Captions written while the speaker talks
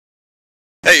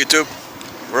Hey YouTube,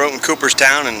 we're out in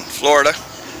Cooperstown in Florida.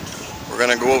 We're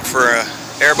going to go out for an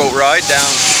airboat ride down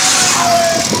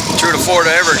through the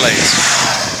Florida Everglades.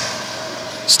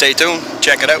 Stay tuned,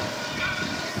 check it out.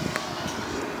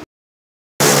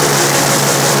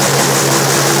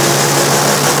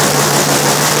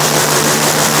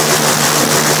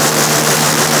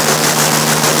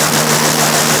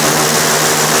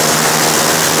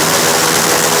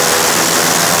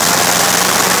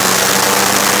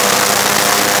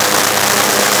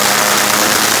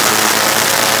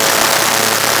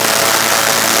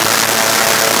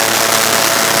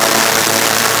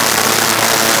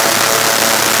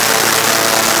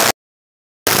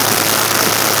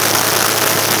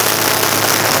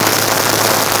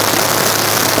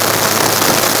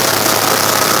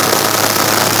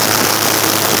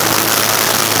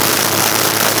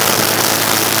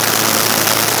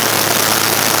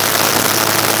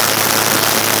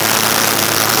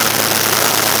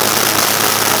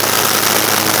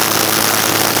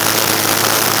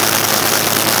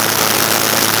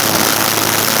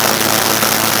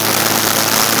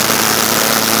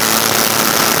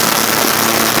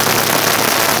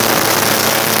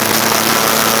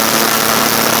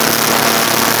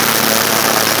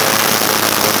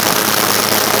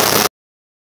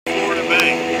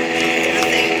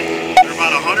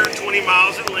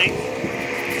 Miles in length.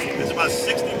 It's about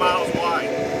 60 miles wide.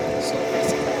 There's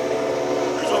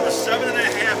over 7.5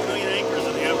 million acres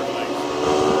in the Everglades.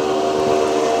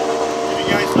 If you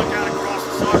guys look out across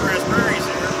the sawgrass prairies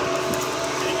here,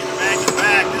 and you can imagine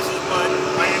back, this is what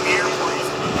Miami Airport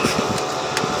used to look like.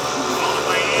 All of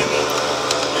Miami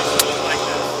used to look like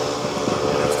this.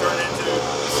 And it's turned into the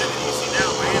city you see now,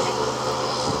 Miami.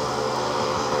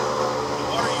 The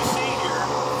water you see here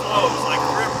flows like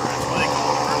a river. That's why they call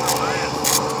it a river.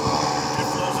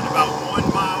 About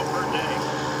 1 mile per day.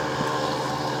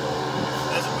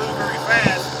 Doesn't move very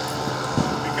fast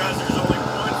because there's only 1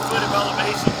 foot of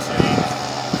elevation change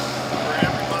for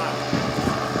every mile.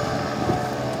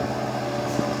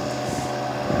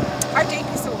 How deep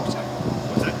is the water?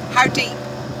 What's that? How deep?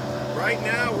 Right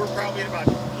now we're probably at about a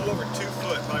little over 2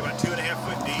 foot, probably about 2.5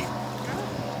 foot deep.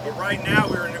 But right now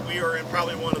we are in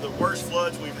probably one of the worst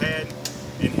floods we've had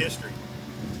in history.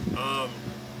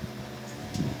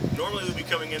 Normally we'd be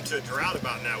coming into a drought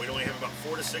about now. We'd only have about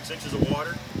 4 to 6 inches of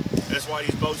water. That's why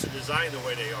these boats are designed the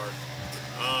way they are.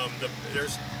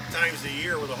 There's times of the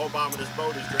year where the whole bottom of this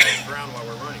boat is dragging the ground while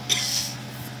we're running.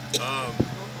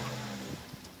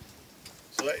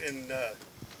 So that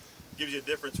gives you a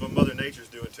difference what Mother Nature's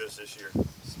doing to us this year.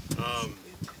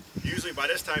 Usually by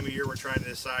this time of year we're trying to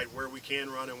decide where we can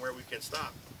run and where we can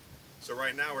stop. So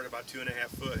right now we're at about 2.5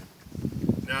 foot.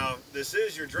 Now, this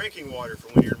is your drinking water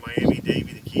from when you're in Miami,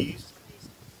 Davie, the Keys.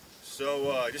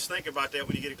 So just think about that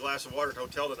when you get a glass of water at the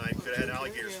hotel tonight. You could have had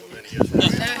alligators swim in it yesterday.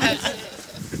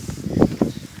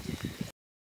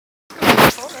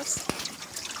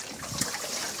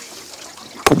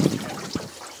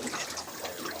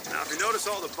 Now, if you notice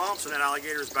all the bumps in that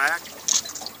alligator's back,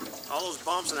 all those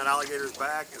bumps in that alligator's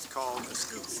back is called a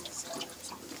scoot.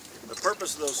 The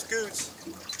purpose of those scoots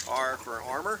are for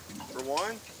armor, for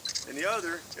one, and the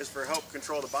other is for help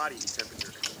control the body heat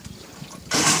temperature.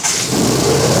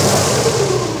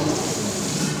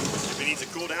 If he needs to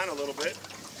cool down a little bit,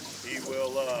 he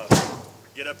will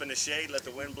get up in the shade, let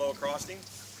the wind blow across him.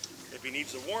 If he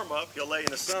needs to warm up, he'll lay in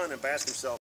the sun and bask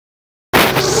himself.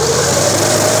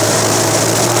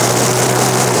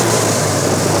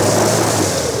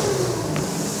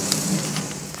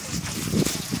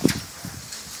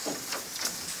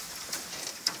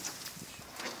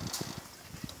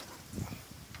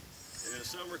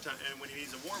 Summertime, and when he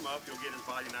needs to warm up, he'll get his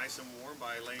body nice and warm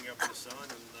by laying up in the sun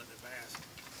and letting it bask.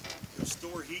 He'll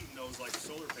store heat in those like a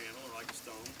solar panel or like a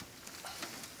stone,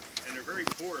 and they're very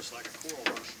porous like a coral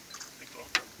rock.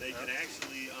 They can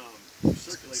actually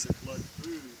circulate the blood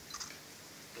through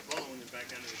the bone and back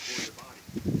down to the core of the body.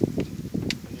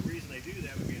 And the reason they do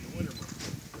that would be in the winter months.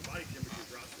 The body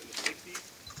temperature drops in the 60s,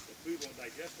 the food won't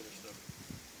digest in their stomach.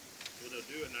 So what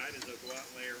they'll do at night is they'll go out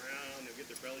and lay around, they'll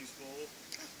get their bellies full.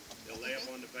 They'll lay up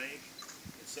on the bank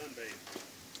and sunbathe.